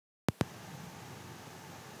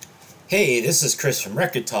Hey, this is Chris from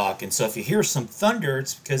Rekkid Talk, and so if you hear some thunder,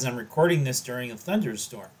 it's because I'm recording this during a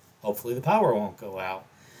thunderstorm. Hopefully the power won't go out.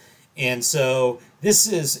 And so this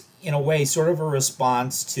is, in a way, sort of a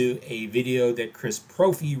response to a video that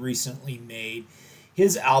Propfe recently made.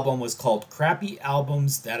 His album was called Crappy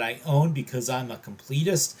Albums That I Own Because I'm a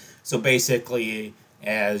Completist. So basically,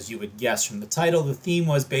 as you would guess from the title, the theme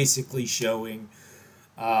was basically showing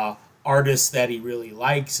artists that he really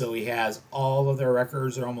likes. So he has all of their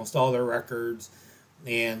records, or almost all their records,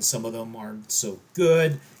 and some of them aren't so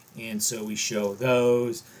good, and so we show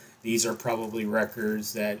those. These are probably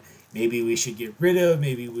records that maybe we should get rid of,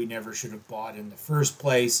 maybe we never should have bought in the first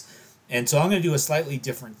place. And so I'm going to do a slightly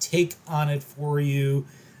different take on it for you.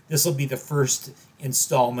 This will be the first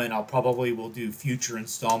installment. I'll probably will do future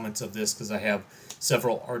installments of this because I have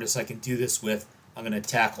several artists I can do this with. I'm going to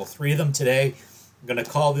tackle 3 of them today. I'm going to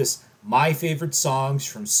call this My Favorite Songs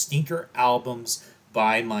from Stinker Albums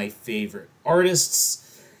by My Favorite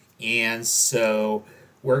Artists. And so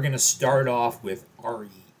we're going to start off with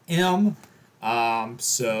REM.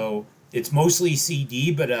 So it's mostly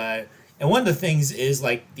CD, but and one of the things is,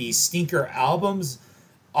 like, these Stinker albums,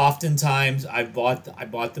 oftentimes I bought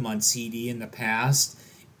them on CD in the past,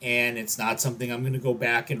 and it's not something I'm going to go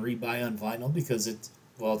back and rebuy on vinyl because it's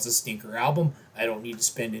a Stinker album. I don't need to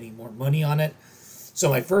spend any more money on it. So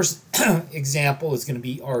my first example is going to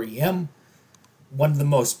be REM. One of the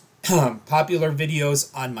most popular videos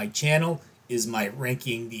on my channel is my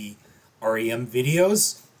ranking the REM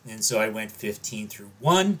videos. And so I went 15 through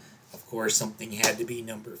 1. Of course, something had to be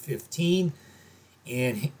number 15.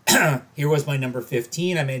 And here was my number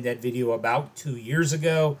 15. I made that video about 2 years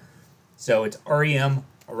ago. So it's REM,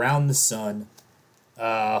 Around the Sun,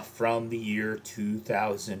 from the year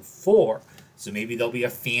 2004. So maybe there'll be a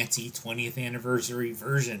fancy 20th anniversary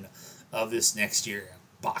version of this next year,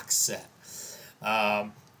 box set.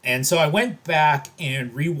 And so I went back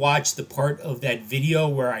and rewatched the part of that video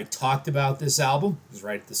where I talked about this album. It was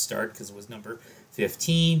right at the start because it was number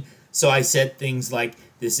 15. So I said things like,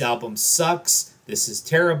 this album sucks, this is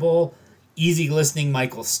terrible, easy listening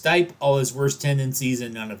Michael Stipe, all his worst tendencies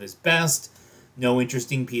and none of his best, no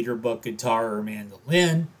interesting Peter Buck guitar or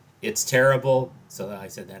mandolin, it's terrible. So I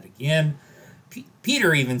said that again.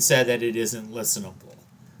 Peter even said that it isn't listenable.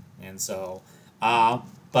 And so,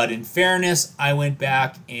 but in fairness, I went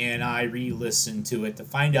back and I re-listened to it to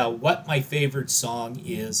find out what my favorite song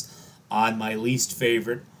is on my least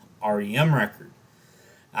favorite REM record.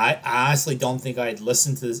 I honestly don't think I had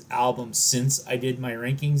listened to this album since I did my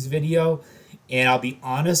rankings video. And I'll be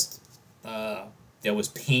honest, it was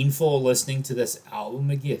painful listening to this album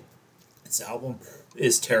again. This album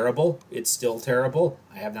is terrible. It's still terrible.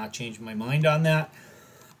 I have not changed my mind on that.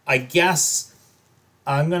 I guess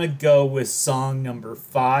I'm going to go with song number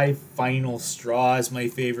 5, Final Straw, is my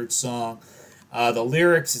favorite song. The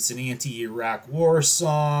lyrics, it's an anti-Iraq war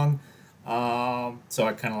song. So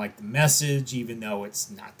I kind of like the message, even though it's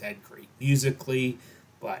not that great musically.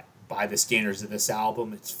 But by the standards of this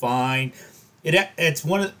album, it's fine. It's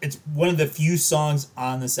one of the few songs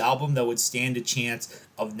on this album that would stand a chance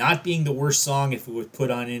of not being the worst song if it was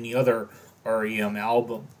put on any other REM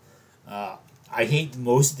album. I hate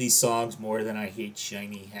most of these songs more than I hate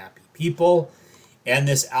Shiny Happy People, and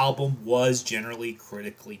this album was generally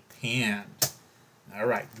critically panned. All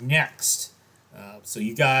right, next. So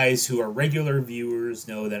you guys who are regular viewers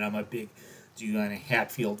know that I'm a big Juliana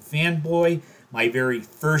Hatfield fanboy. My very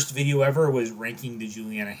first video ever was ranking the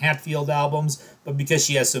Juliana Hatfield albums, but because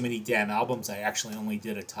she has so many damn albums, I actually only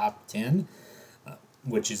did a top 10,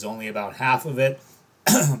 which is only about half of it.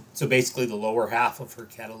 So basically the lower half of her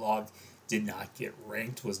catalog did not get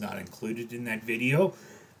ranked, was not included in that video.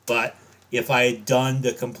 But if I had done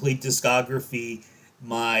the complete discography,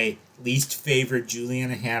 my least favorite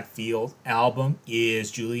Juliana Hatfield album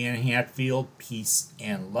is Juliana Hatfield, Peace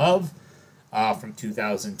and Love, from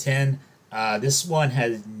 2010. This one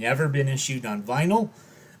has never been issued on vinyl.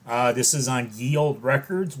 This is on Ye Olde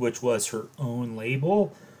Records, which was her own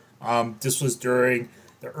label. This was during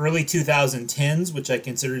the early 2010s, which I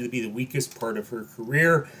consider to be the weakest part of her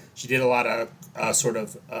career. She did a lot of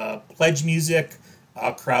pledge music,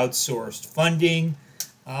 crowdsourced funding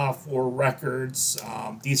for records.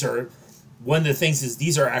 One of the things is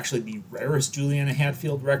these are actually the rarest Juliana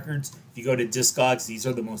Hatfield records. If you go to Discogs, these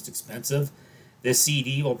are the most expensive. This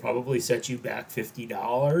CD will probably set you back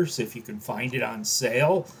 $50 if you can find it on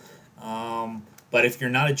sale. But if you're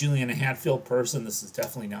not a Juliana Hatfield person, this is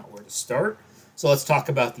definitely not where to start. So let's talk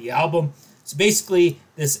about the album. So basically,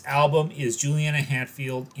 this album is Juliana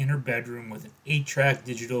Hatfield in her bedroom with an 8-track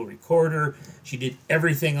digital recorder. She did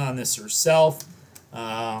everything on this herself.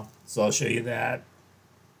 So I'll show you that.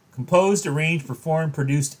 Composed, arranged, performed,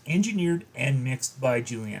 produced, engineered, and mixed by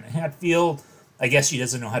Juliana Hatfield. I guess she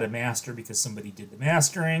doesn't know how to master because somebody did the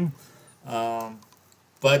mastering.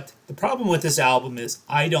 But the problem with this album is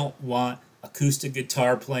I don't want acoustic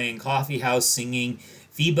guitar playing, coffee house singing,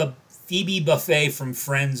 Phoebe Buffet from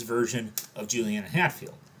Friends version of Juliana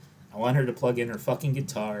Hatfield. I want her to plug in her fucking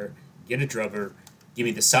guitar, get a drummer, give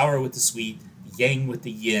me the sour with the sweet, the yang with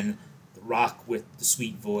the yin, the rock with the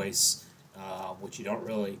sweet voice, which you don't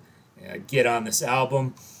really get on this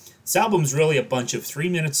album. This album's really a bunch of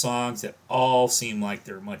 3-minute songs that all seem like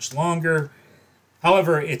they're much longer.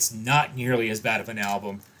 However, it's not nearly as bad of an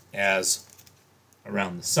album as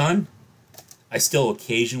Around the Sun. I still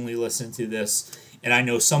occasionally listen to this, and I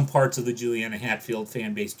know some parts of the Juliana Hatfield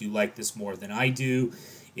fan base do like this more than I do.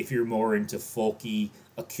 If you're more into folky,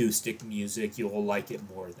 acoustic music, you'll like it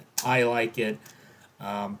more than I like it.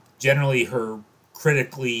 Generally, her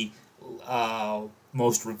critically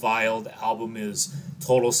most reviled album is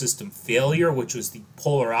Total System Failure, which was the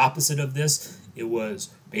polar opposite of this. It was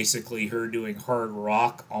basically her doing hard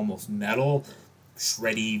rock, almost metal,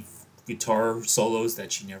 shreddy guitar solos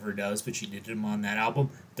that she never does, but she did them on that album.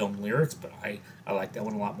 Dumb lyrics, but I like that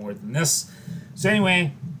one a lot more than this. So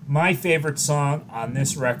anyway, my favorite song on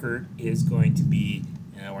this record is going to be,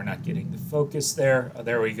 we're not getting the focus there. Oh,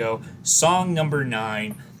 there we go. Song number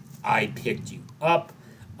 9, I Picked You Up.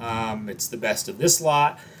 It's the best of this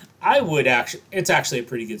lot. It's actually a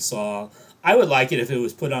pretty good song. I would like it if it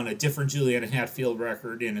was put on a different Juliana Hatfield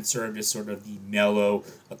record and it served as sort of the mellow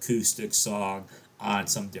acoustic song on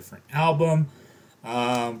some different album.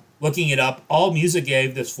 Looking it up, AllMusic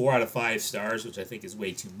gave this 4 out of 5 stars, which I think is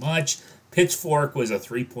way too much. Pitchfork was a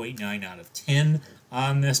 3.9 out of 10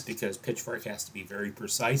 on this because Pitchfork has to be very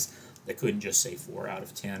precise. They couldn't just say 4 out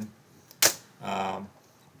of 10.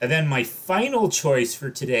 And then my final choice for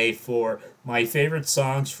today for my favorite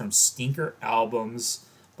songs from Stinker albums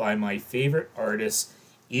by my favorite artists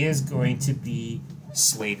is going to be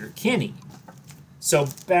Sleater-Kinney. So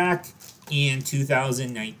back in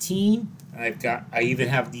 2019, I even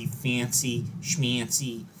have the fancy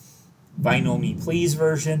schmancy Vinyl Me Please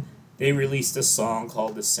version. They released a song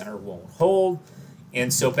called The Center Won't Hold.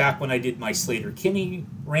 And so back when I did my Sleater-Kinney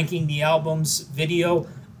ranking the albums video,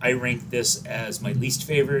 I ranked this as my least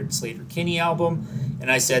favorite Sleater-Kinney album. And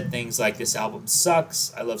I said things like, this album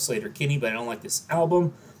sucks. I love Sleater-Kinney, but I don't like this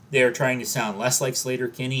album. They're trying to sound less like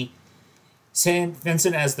Sleater-Kinney. St.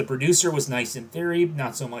 Vincent as the producer was nice in theory,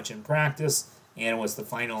 not so much in practice. And it was the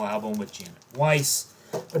final album with Janet Weiss.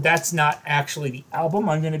 But that's not actually the album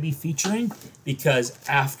I'm going to be featuring, because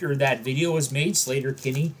after that video was made,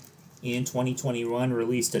 Sleater-Kinney in 2021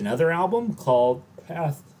 released another album called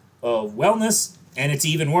Path of Wellness, and it's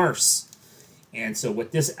even worse. And so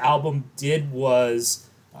what this album did was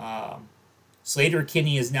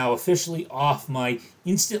Sleater-Kinney is now officially off my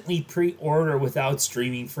instantly pre-order without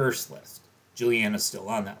streaming first list. Juliana's still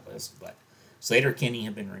on that list, but Sleater-Kinney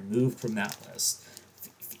have been removed from that list.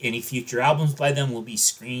 Any future albums by them will be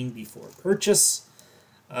screened before purchase.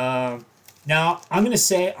 Now, I'm going to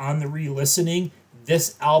say on the re-listening,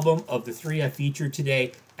 this album of the 3 I featured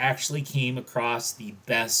today actually came across the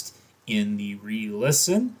best in the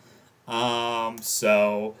re-listen.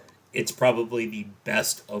 So it's probably the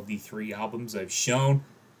best of the 3 albums I've shown.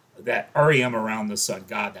 That REM Around the Sun,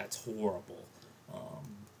 God, that's horrible.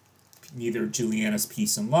 Neither Juliana's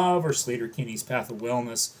Peace and Love or Sleater-Kinney's Path of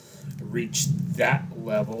Wellness reached that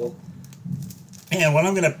level. And what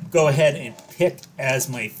I'm going to go ahead and pick as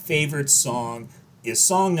my favorite song is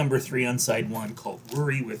song number 3 on side 1, called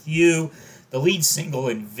Worry With You. The lead single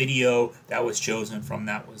and video that was chosen from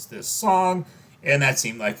that was this song, and that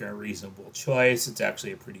seemed like a reasonable choice. It's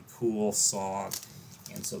actually a pretty cool song,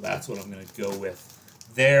 and so that's what I'm going to go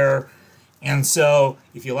with there. And so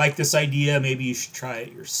if you like this idea, maybe you should try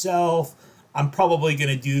it yourself. I'm probably going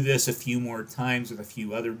to do this a few more times with a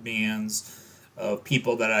few other bands of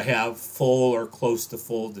people that I have full or close to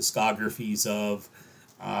full discographies of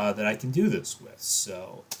that I can do this with.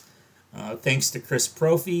 So thanks to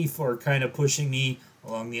Propfe for kind of pushing me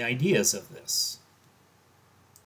along the ideas of this.